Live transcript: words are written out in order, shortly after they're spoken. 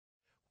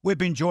We've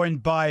been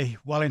joined by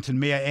Wellington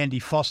Mayor Andy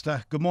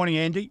Foster. Good morning,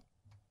 Andy.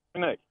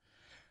 Nick.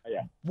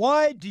 Yeah.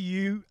 Why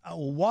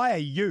are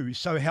you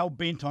so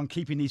hell-bent on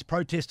keeping these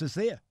protesters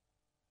there?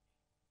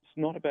 It's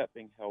not about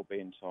being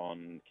hell-bent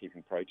on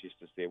keeping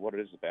protesters there. What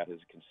it is about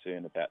is a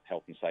concern about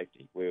health and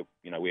safety. We're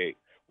aware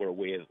that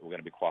we're going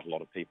to be quite a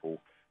lot of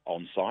people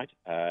on site,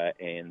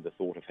 and the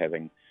thought of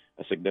having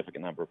a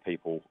significant number of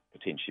people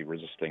potentially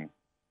resisting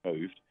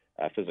moved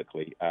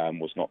physically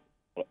was not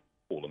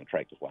all an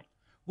attractive one.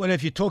 Well,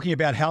 if you're talking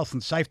about health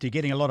and safety,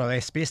 getting a lot of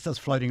asbestos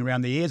floating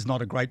around the air is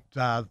not a great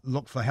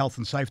look for health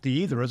and safety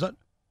either, is it?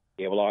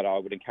 Yeah, well, I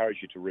would encourage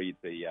you to read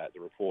the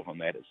report on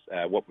that.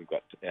 What we've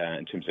got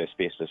in terms of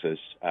asbestos is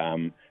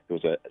there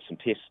was some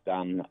tests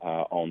done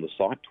on the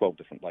site, 12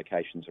 different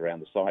locations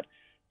around the site.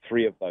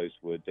 3 of those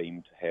were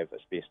deemed to have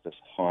asbestos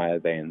higher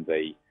than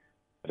the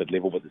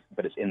level,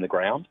 but it's in the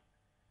ground.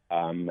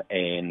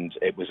 And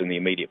it was in the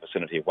immediate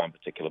vicinity of one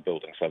particular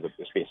building, so the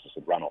asbestos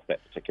had run off that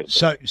particular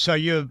building. So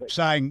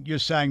you're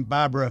saying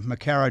Barbara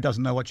McCarrow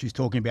doesn't know what she's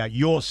talking about.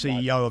 You're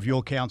CEO of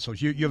your councils.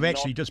 You've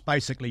actually just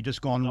basically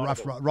just gone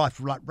rough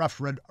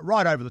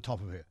right over the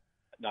top of her.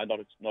 No, not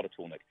at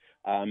all, Nick.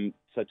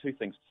 So 2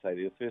 things to say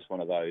there. The first one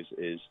of those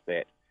is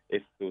that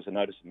if there was a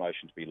notice of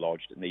motion to be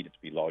lodged, it needed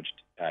to be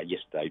lodged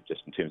yesterday,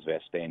 just in terms of our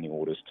standing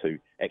orders to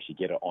actually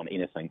get it on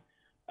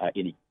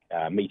any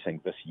meeting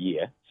this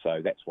year.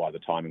 So that's why the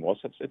timing was.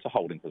 It's a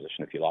holding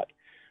position, if you like.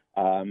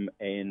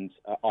 And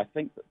I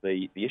think that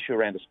the issue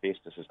around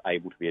asbestos is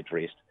able to be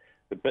addressed.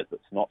 The bit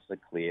that's not so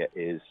clear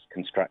is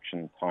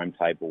construction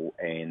timetable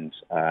and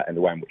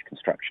the way in which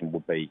construction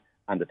would be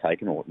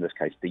undertaken, or in this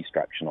case,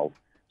 destruction of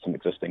some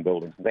existing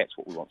buildings. And that's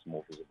what we want some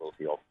more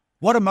visibility of.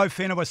 What are Mo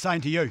Whenua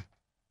saying to you?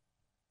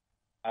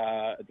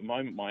 At the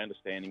moment, my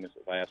understanding is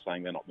that they are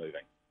saying they're not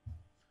moving.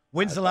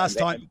 When's the last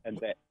time?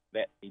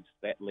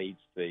 That leads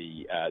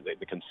the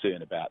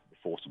concern about the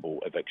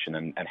forcible eviction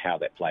and how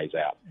that plays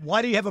out.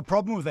 Why do you have a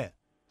problem with that?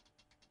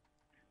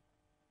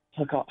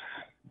 Look, I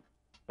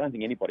don't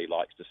think anybody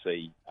likes to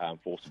see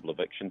forcible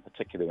eviction,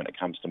 particularly when it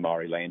comes to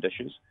Maori land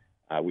issues.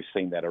 We've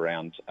seen that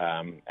around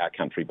our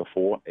country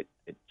before.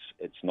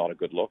 It's not a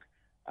good look,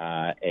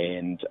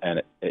 and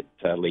it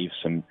leaves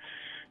some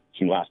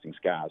lasting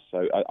scars.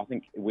 So I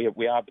think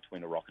we are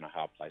between a rock and a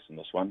hard place in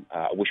this one.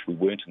 I wish we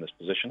weren't in this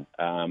position.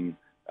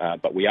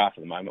 But we are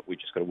for the moment. We've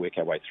just got to work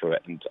our way through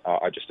it, and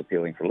I'm just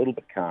appealing for a little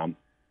bit of calm.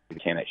 We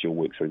can actually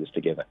work through this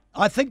together.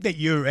 I think that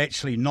you're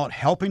actually not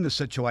helping the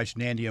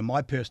situation, Andy, in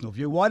my personal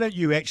view. Why don't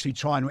you actually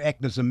try and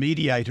act as a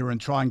mediator and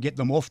try and get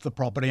them off the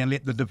property and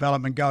let the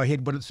development go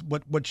ahead,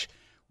 which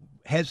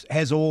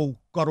has all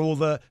got all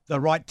the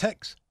right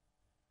ticks?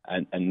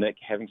 And Nick,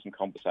 having some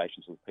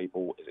conversations with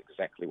people is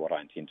exactly what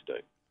I intend to do.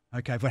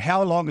 Okay, but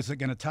how long is it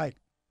going to take?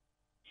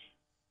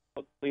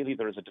 Well, clearly,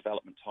 there is a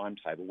development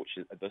timetable, which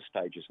at this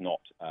stage is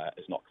not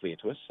clear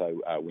to us.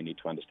 So we need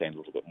to understand a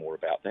little bit more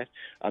about that.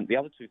 The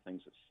other 2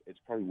 things it's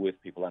probably worth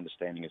people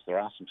understanding is there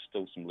are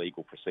still some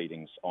legal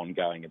proceedings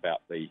ongoing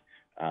about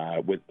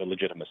with the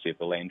legitimacy of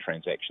the land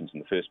transactions in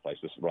the first place.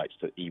 This relates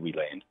to iwi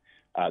land.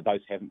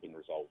 Those haven't been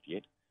resolved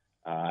yet.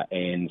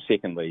 And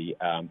secondly,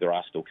 there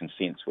are still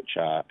consents which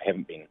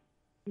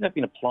they've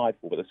been applied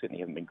for, but they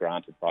certainly haven't been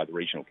granted by the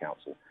regional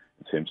council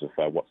in terms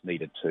of what's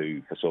needed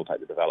to facilitate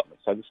the development.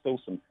 So there's still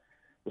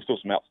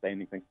some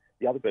outstanding things.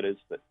 The other bit is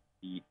that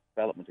the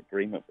development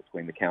agreement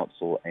between the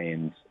council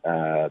and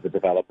the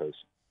developers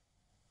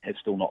has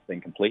still not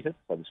been completed.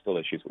 So there's still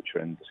issues which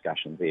are in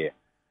discussion there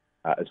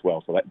as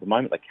well. So at the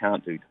moment, they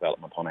can't do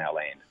development on our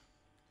land.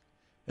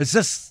 Is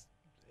this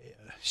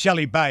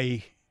Shelley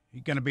Bay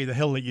going to be the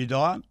hill that you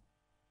die on?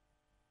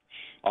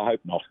 I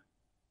hope not.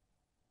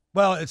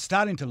 Well, it's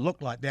starting to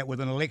look like that with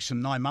an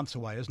election 9 months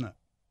away, isn't it?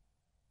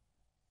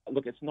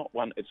 Look, it's not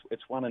one.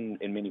 It's one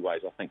in many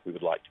ways. I think we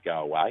would like to go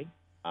away,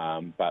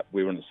 but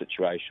we're in a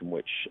situation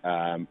which,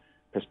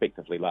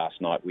 prospectively,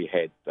 last night we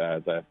had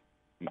the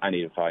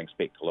unedifying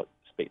spectacle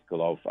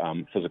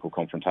of physical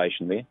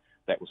confrontation there.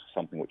 That was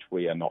something which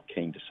we are not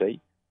keen to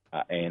see,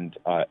 and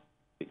to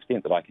the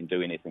extent that I can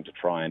do anything to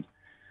try and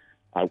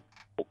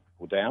put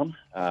people down,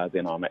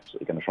 then I'm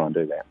absolutely going to try and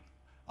do that.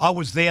 I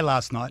was there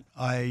last night.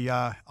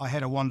 I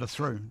had a wander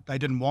through. They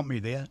didn't want me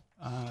there.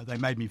 They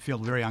made me feel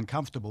very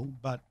uncomfortable,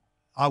 but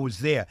I was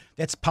there.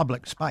 That's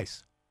public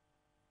space.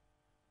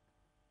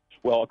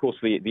 Well, of course,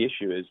 the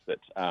issue is that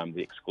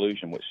the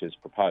exclusion which is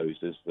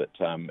proposed is that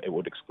it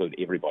would exclude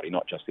everybody,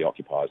 not just the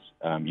occupiers.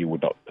 You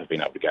would not have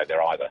been able to go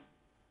there either.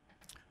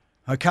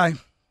 Okay.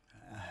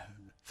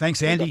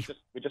 Thanks, Andy.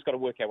 We've just got to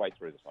work our way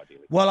through this,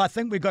 ideally. Well, I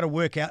think we've got to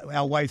work out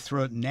our way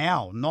through it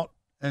now, not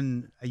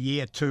in a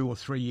year, 2 or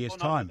 3 years'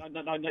 time.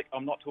 No, Nick,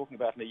 I'm not talking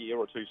about in a year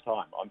or two's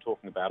time. I'm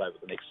talking about over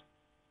the next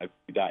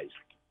few days.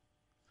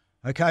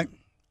 Okay.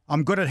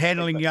 I'm good at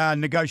handling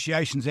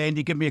negotiations,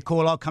 Andy. Give me a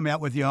call. I'll come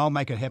out with you. I'll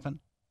make it happen.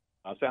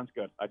 Sounds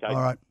good. Okay.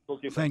 All right.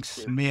 Talk to you. Thanks,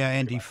 Cheers. Mayor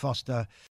Andy Foster.